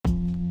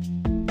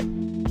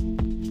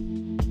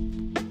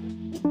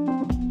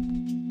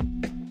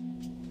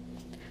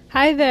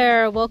Hi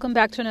there. Welcome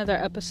back to another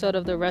episode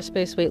of the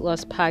Rest-Based Weight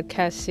Loss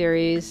podcast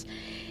series.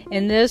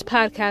 In this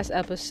podcast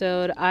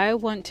episode, I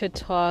want to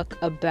talk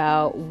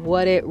about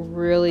what it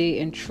really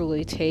and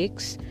truly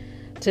takes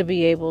to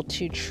be able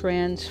to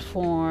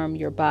transform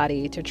your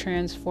body, to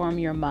transform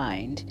your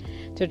mind,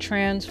 to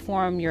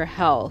transform your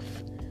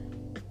health.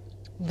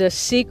 The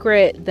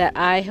secret that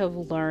I have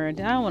learned,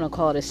 and I don't want to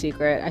call it a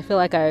secret. I feel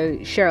like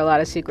I share a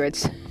lot of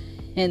secrets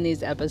in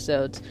these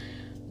episodes.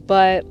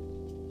 But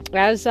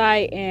as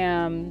I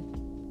am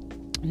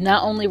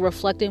not only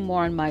reflecting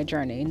more on my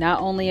journey, not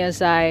only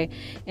as I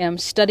am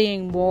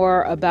studying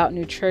more about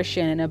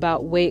nutrition and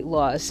about weight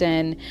loss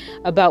and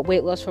about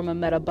weight loss from a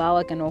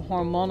metabolic and a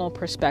hormonal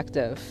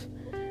perspective,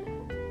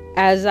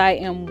 as I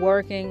am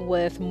working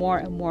with more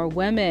and more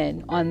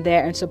women on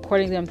there and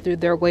supporting them through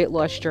their weight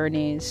loss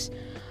journeys,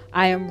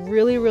 I am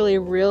really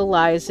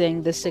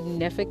realizing the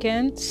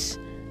significance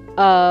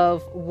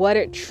of what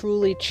it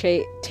truly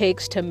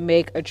takes to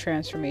make a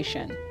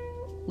transformation.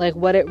 Like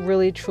what it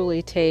really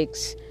truly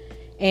takes.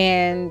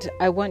 And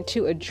I want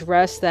to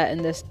address that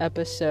in this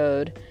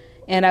episode.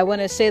 And I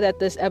want to say that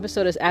this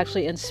episode is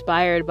actually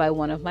inspired by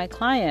one of my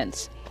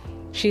clients.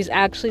 She's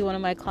actually one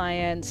of my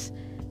clients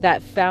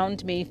that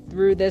found me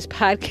through this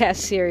podcast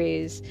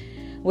series,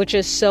 which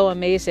is so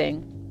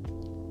amazing.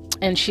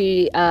 And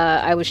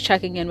I was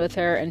checking in with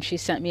her and she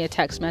sent me a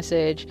text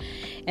message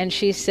and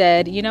she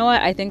said, you know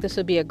what, I think this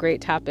would be a great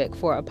topic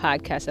for a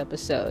podcast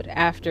episode.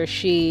 After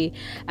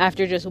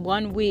just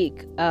 1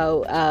 week,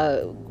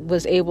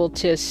 was able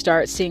to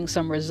start seeing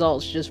some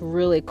results just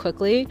really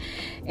quickly.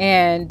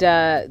 And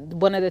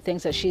one of the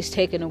things that she's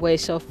taken away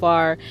so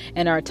far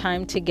in our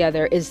time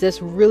together is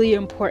this really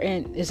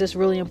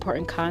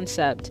important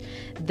concept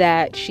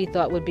that she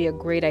thought would be a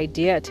great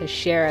idea to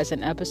share as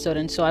an episode.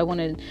 And so I want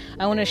to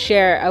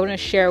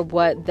share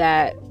what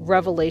that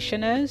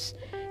revelation is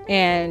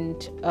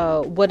and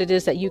what it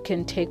is that you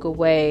can take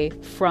away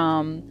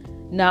from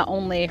not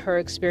only her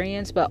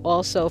experience, but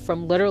also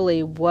from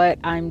literally what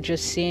I'm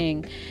just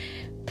seeing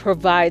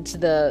provides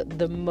the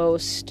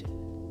most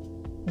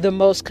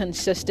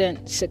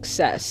consistent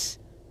success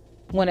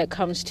when it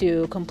comes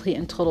to complete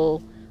and total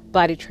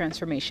body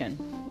transformation.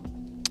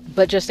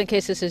 But just in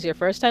case this is your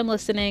first time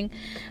listening,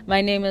 my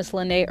name is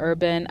Lene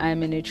Urban.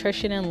 I'm a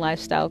nutrition and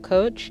lifestyle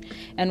coach,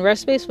 and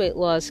Rest-Based Weight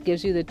Loss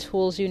gives you the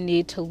tools you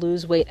need to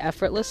lose weight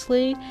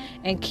effortlessly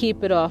and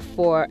keep it off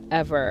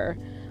forever.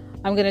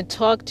 I'm going to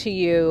talk to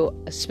you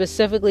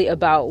specifically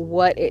about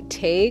what it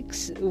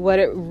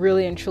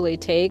really and truly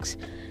takes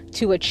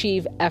to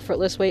achieve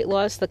effortless weight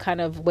loss, the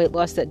kind of weight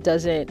loss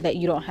that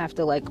you don't have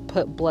to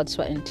put blood,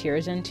 sweat, and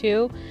tears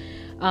into.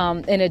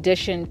 In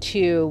addition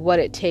to what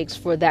it takes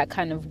for that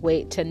kind of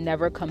weight to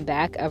never come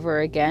back ever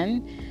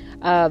again.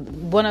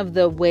 One of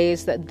the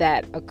ways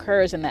that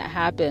occurs and that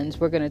happens,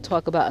 we're going to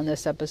talk about in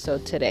this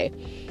episode today.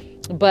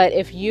 But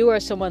if you are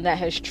someone that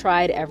has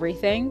tried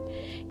everything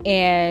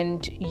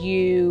and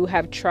you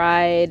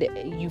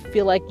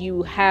feel like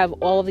you have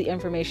all the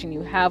information,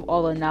 you have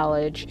all the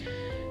knowledge,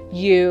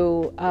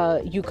 you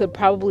could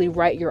probably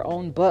write your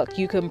own book.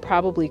 You can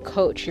probably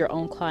coach your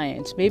own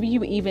clients. Maybe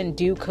you even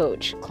do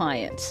coach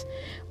clients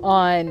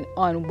on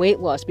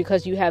weight loss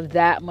because you have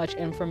that much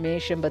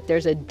information, but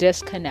there's a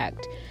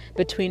disconnect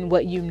between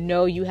what you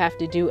know you have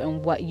to do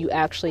and what you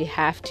actually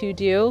have to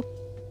do.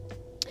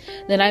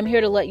 Then I'm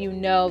here to let you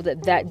know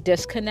that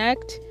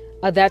disconnect,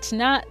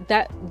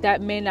 that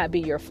may not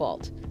be your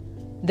fault.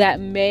 That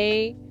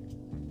may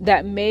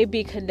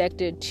be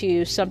connected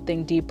to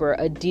something deeper,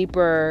 a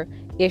deeper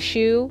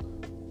issue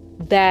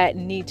that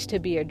needs to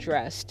be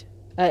addressed,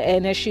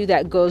 an issue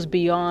that goes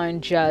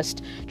beyond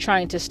just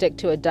trying to stick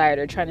to a diet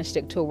or trying to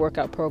stick to a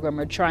workout program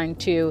or trying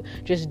to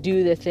just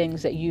do the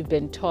things that you've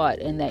been taught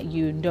and that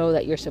you know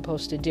that you're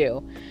supposed to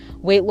do.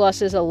 Weight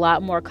loss is a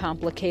lot more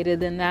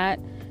complicated than that.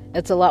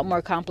 It's a lot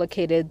more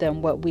complicated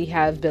than what we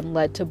have been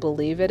led to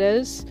believe it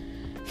is.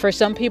 For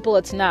some people,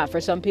 it's not. For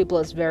some people,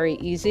 it's very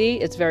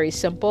easy. It's very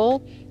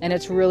simple. And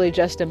it's really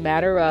just a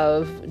matter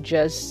of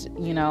just,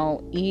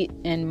 eat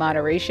in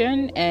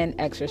moderation and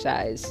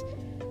exercise.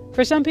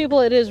 For some people,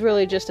 it is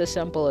really just as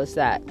simple as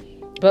that.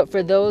 But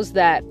for those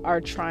that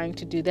are trying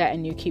to do that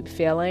and you keep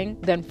failing,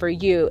 then for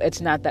you, it's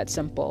not that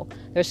simple.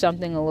 There's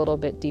something a little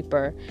bit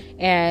deeper.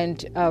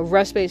 And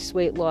rest-based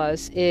weight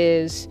loss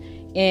as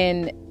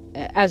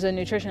a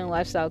nutrition and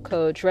lifestyle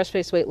coach,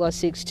 Rest-Based Weight Loss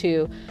seeks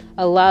to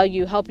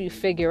help you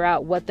figure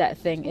out what that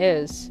thing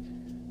is.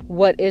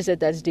 What is it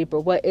that's deeper?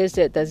 What is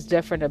it that's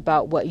different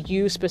about what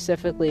you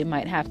specifically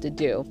might have to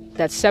do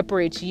that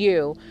separates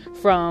you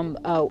from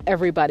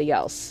everybody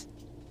else?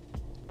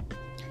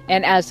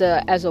 And as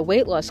a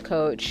weight loss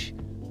coach,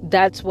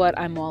 that's what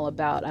I'm all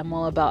about. I'm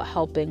all about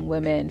helping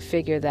women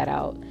figure that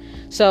out.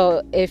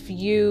 So if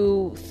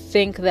you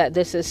think that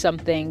this is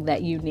something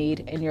that you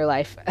need in your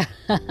life,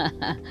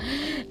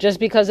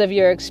 just because of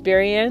your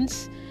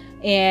experience,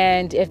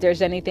 And if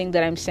there's anything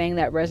that I'm saying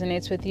that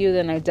resonates with you,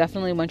 then I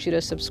definitely want you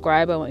to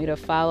subscribe. I want you to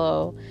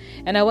follow,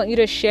 and I want you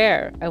to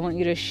share. I want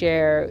you to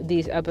share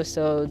these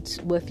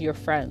episodes with your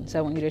friends. I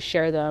want you to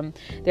share them.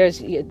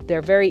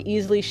 They're very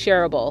easily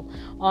shareable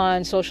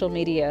on social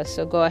media,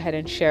 so go ahead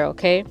and share,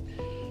 okay?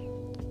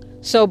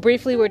 So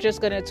briefly, we're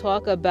just going to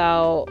talk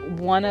about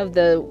one of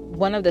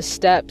the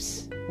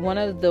steps, one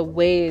of the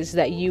ways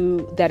that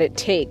it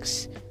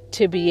takes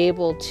to be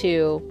able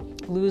to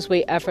lose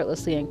weight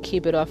effortlessly and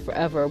keep it off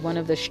forever. One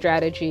of the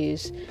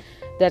strategies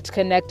that's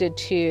connected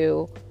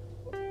to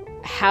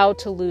how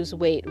to lose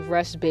weight,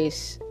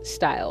 rest-based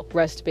style.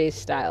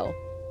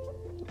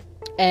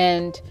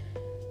 And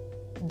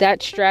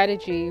that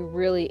strategy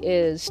really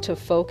is to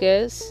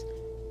focus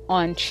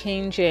on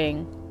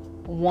changing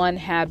one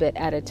habit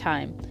at a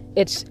time.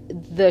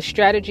 The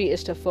strategy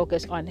is to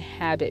focus on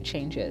habit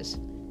changes.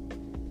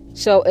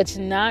 So it's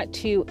not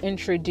to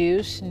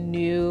introduce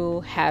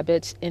new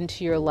habits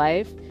into your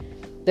life.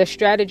 The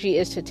strategy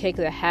is to take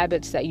the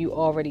habits that you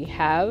already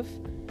have,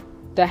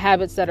 the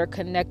habits that are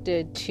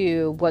connected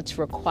to what's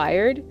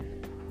required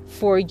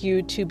for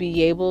you to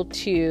be able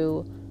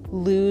to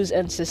lose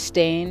and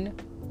sustain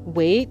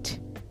weight.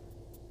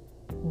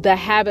 The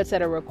habits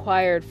that are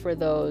required for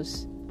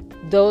those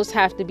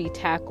have to be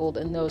tackled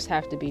and those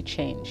have to be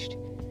changed.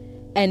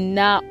 And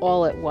not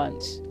all at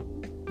once.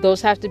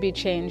 Those have to be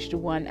changed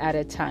one at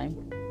a time.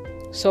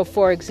 So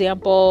for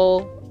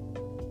example,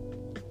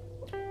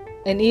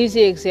 an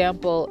easy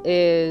example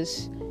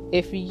is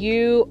if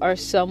you are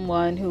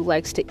someone who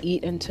likes to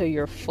eat until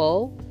you're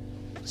full,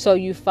 so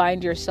you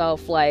find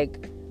yourself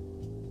like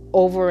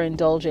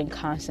overindulging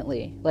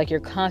constantly, like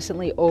you're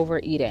constantly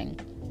overeating.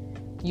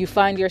 You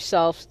find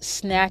yourself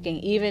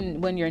snacking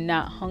even when you're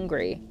not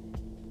hungry.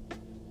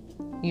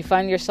 You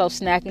find yourself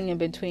snacking in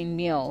between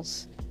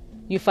meals.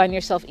 You find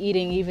yourself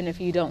eating even if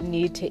you don't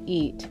need to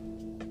eat.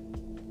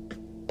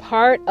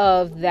 Part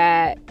of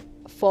that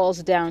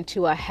falls down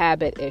to a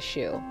habit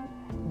issue.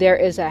 There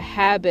is a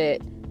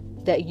habit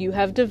that you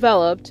have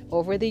developed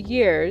over the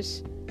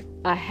years,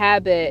 a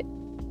habit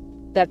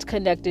that's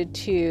connected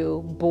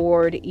to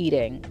bored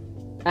eating,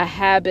 a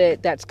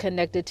habit that's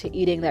connected to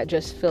eating that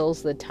just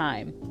fills the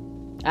time,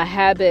 a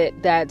habit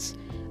that's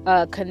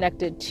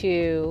connected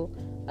to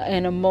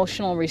an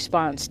emotional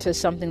response to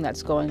something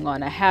that's going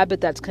on, a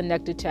habit that's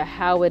connected to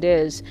how it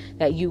is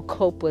that you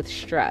cope with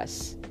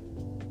stress.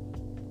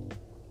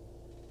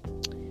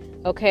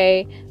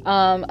 Okay,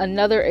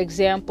 another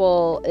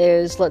example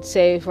is, let's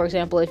say, for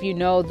example, if you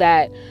know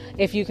that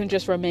if you can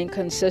just remain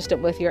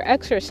consistent with your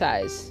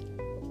exercise,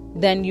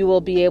 then you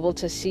will be able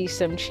to see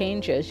some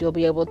changes. You'll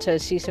be able to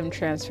see some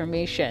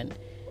transformation.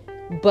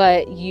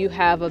 But you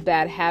have a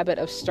bad habit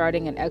of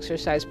starting an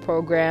exercise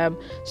program,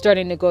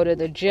 starting to go to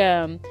the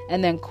gym,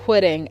 and then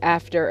quitting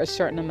after a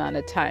certain amount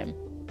of time.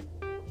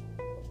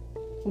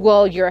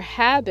 Well, your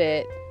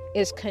habit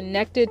is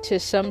connected to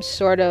some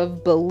sort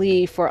of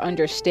belief or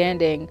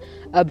understanding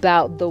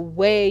about the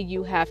way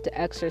you have to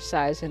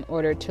exercise in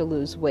order to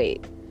lose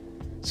weight.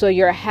 So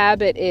your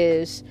habit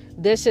is,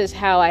 this is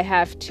how I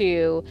have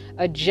to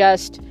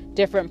adjust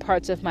different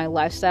parts of my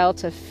lifestyle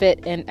to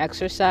fit in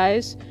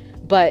exercise.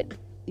 But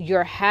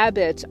your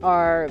habits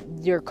are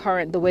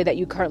the way that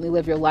you currently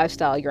live your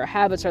lifestyle. Your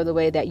habits are the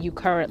way that you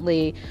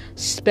currently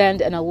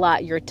spend and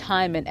allot your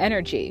time and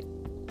energy.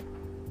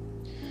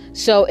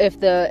 So if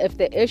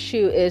the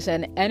issue is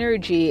an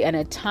energy and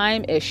a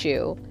time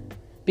issue,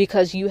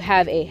 because you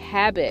have a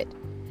habit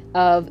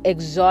of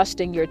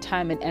exhausting your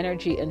time and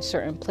energy in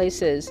certain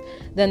places,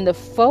 then the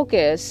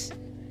focus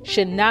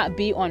should not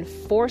be on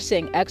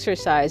forcing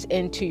exercise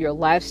into your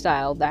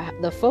lifestyle.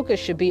 The focus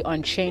should be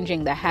on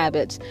changing the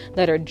habits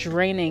that are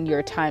draining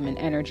your time and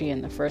energy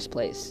in the first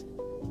place.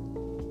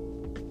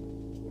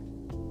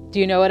 Do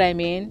you know what I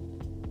mean?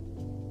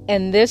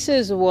 And this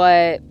is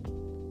what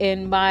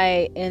in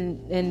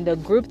the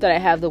group that I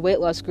have, the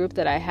weight loss group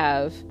that I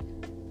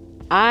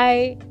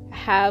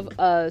have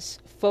us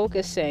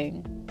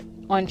focusing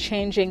on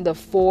changing the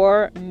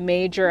 4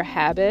 major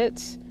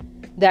habits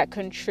that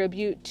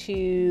contribute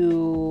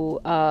to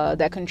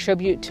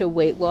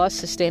weight loss,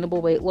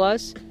 sustainable weight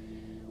loss.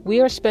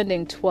 We are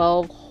spending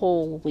 12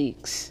 whole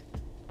weeks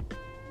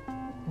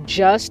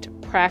just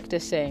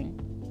practicing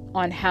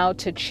on how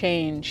to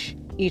change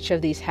each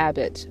of these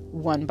habits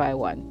one by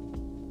one.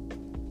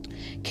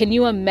 Can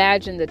you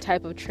imagine the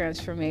type of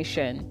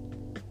transformation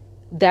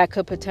that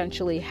could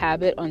potentially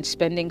happen on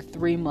spending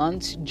 3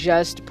 months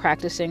just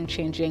practicing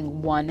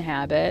changing one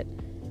habit?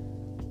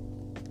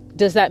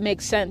 Does that make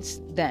sense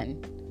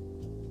then?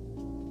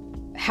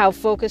 How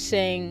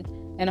focusing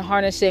and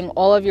harnessing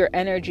all of your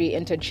energy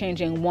into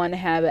changing one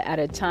habit at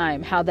a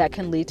time, how that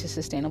can lead to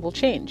sustainable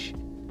change.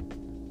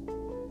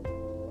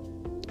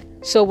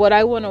 So what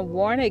I want to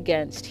warn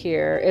against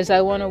here is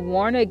I want to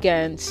warn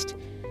against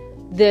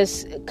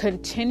this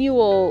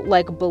continual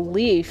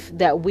belief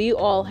that we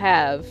all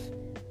have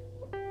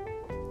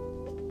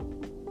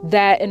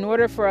that in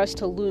order for us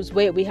to lose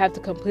weight, we have to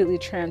completely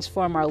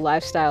transform our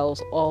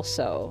lifestyles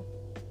also.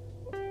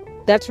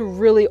 That's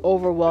really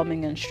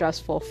overwhelming and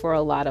stressful for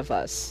a lot of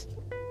us.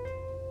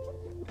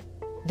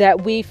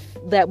 that we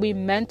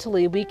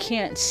mentally, we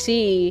can't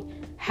see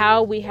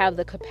how we have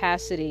the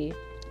capacity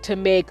to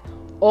make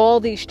all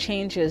these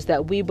changes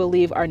that we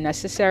believe are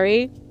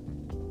necessary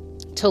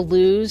to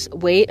lose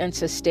weight and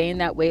sustain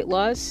that weight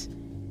loss.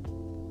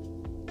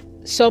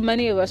 So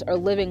many of us are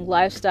living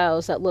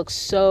lifestyles that look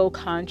so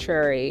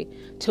contrary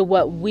to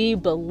what we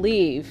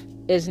believe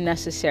is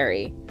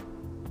necessary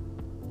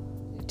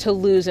to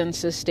lose and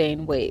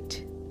sustain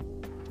weight.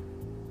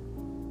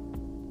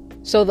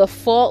 So the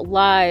fault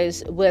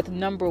lies with,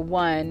 number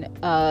one,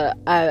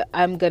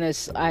 I'm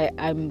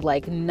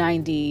like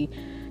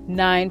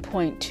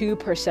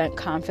 99.2%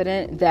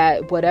 confident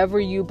that whatever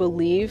you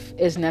believe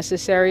is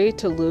necessary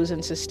to lose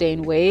and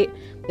sustain weight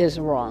is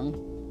wrong.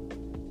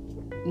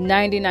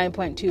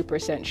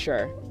 99.2%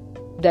 sure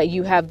that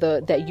you have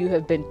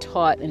been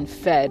taught and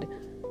fed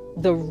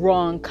the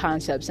wrong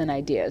concepts and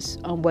ideas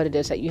on what it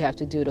is that you have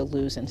to do to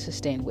lose and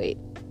sustain weight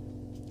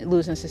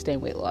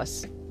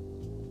loss.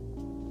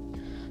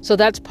 So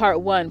that's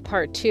part one.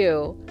 Part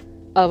two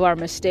of our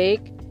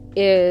mistake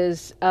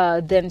is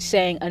then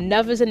saying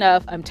enough is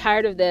enough. I'm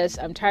tired of this.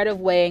 I'm tired of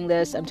weighing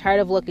this. I'm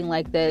tired of looking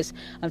like this.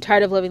 I'm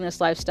tired of living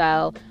this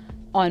lifestyle.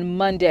 On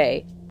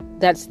Monday,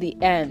 that's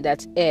the end.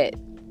 That's it.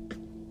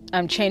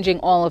 I'm changing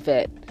all of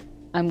it.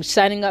 I'm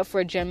signing up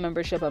for a gym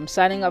membership. I'm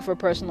signing up for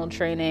personal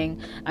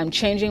training. I'm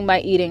changing my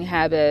eating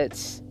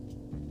habits.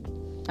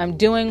 I'm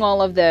doing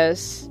all of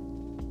this.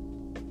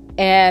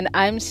 And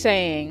I'm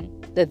saying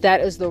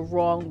that is the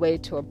wrong way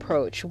to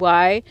approach.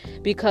 Why?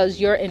 Because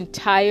your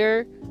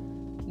entire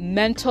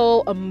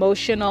mental,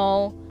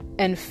 emotional,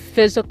 and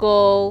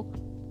physical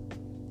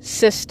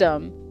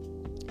system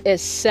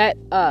is set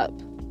up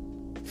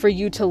for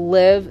you to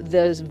live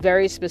this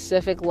very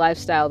specific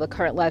lifestyle, the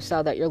current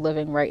lifestyle that you're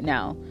living right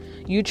now.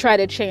 You try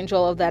to change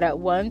all of that at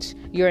once,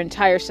 your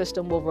entire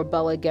system will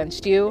rebel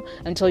against you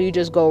until you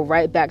just go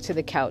right back to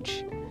the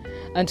couch.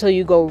 Until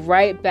you go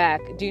right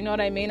back. Do you know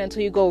what I mean?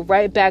 Until you go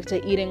right back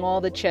to eating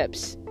all the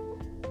chips.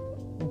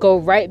 Go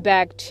right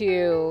back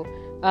to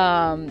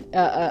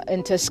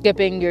into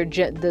skipping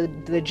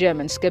the gym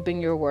and skipping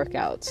your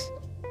workouts.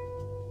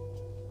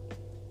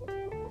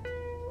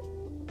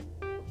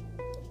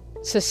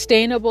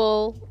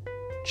 Sustainable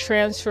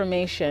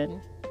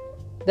transformation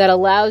that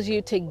allows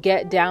you to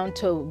get down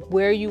to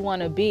where you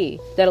want to be,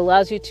 that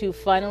allows you to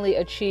finally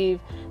achieve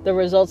the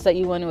results that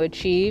you want to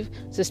achieve.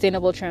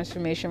 Sustainable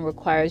transformation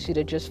requires you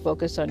to just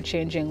focus on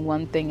changing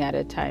one thing at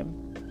a time.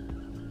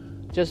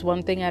 Just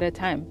one thing at a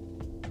time.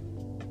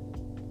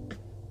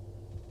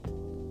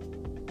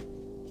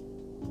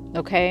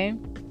 Okay?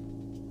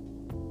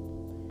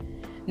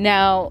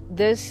 Now,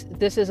 this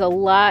is a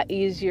lot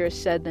easier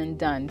said than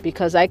done,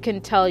 because I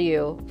can tell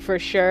you for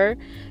sure,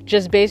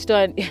 just based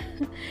on,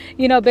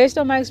 based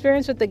on my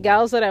experience with the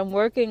gals that I'm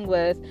working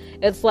with,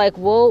 it's like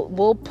we'll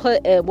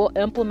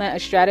implement a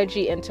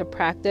strategy into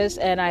practice,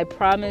 and I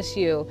promise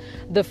you,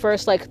 the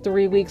first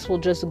 3 weeks will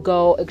just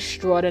go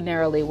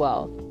extraordinarily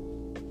well.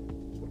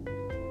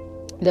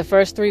 The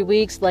first 3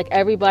 weeks,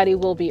 everybody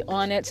will be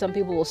on it. Some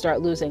people will start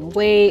losing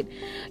weight,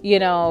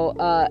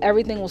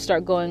 everything will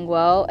start going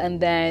well. And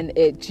then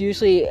it's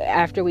usually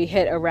after we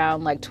hit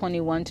around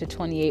 21 to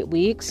 28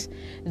 weeks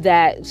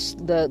that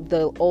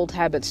the old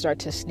habits start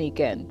to sneak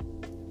in.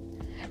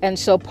 And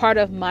so part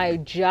of my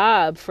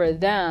job for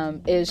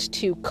them is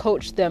to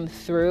coach them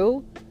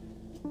through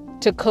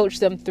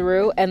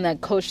and then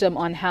coach them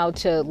on how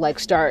to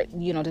start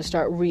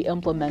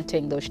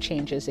re-implementing those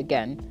changes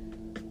again.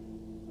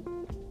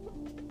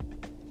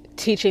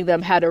 Teaching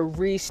them how to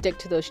re-stick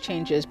to those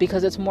changes,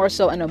 because it's more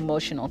so an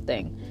emotional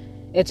thing.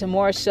 It's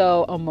more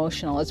so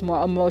emotional. It's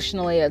more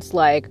emotionally, it's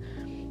like,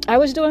 I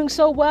was doing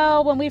so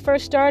well when we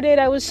first started.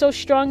 I was so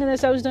strong in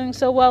this. I was doing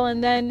so well.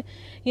 And then,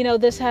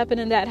 this happened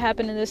and that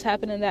happened and this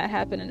happened and that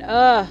happened. And,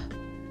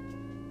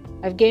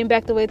 I've gained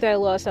back the weight that I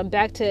lost. I'm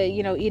back to,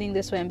 eating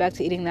this way. I'm back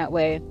to eating that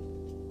way.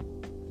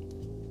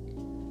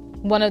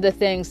 One of the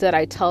things that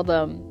I tell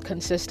them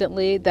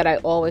consistently, that I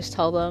always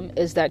tell them,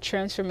 is that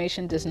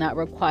transformation does not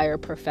require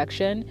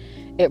perfection.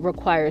 It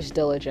requires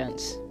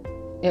diligence.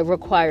 It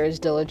requires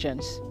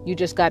diligence. You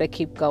just got to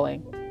keep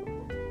going.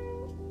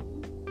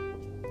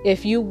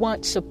 If you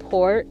want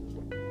support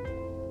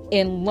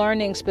in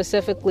learning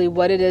specifically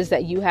what it is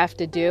that you have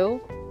to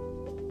do,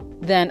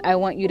 then I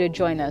want you to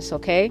join us,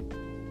 okay?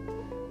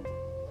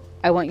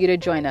 I want you to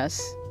join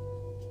us.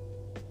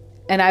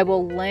 And I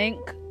will link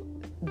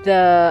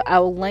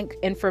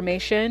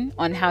information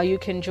on how you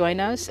can join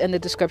us in the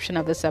description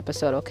of this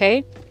episode,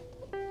 okay?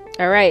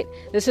 All right.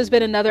 This has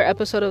been another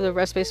episode of the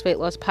Rest-Based Weight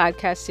Loss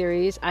podcast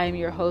series. I am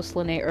your host,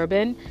 Lene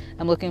Urban.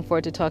 I'm looking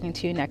forward to talking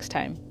to you next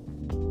time.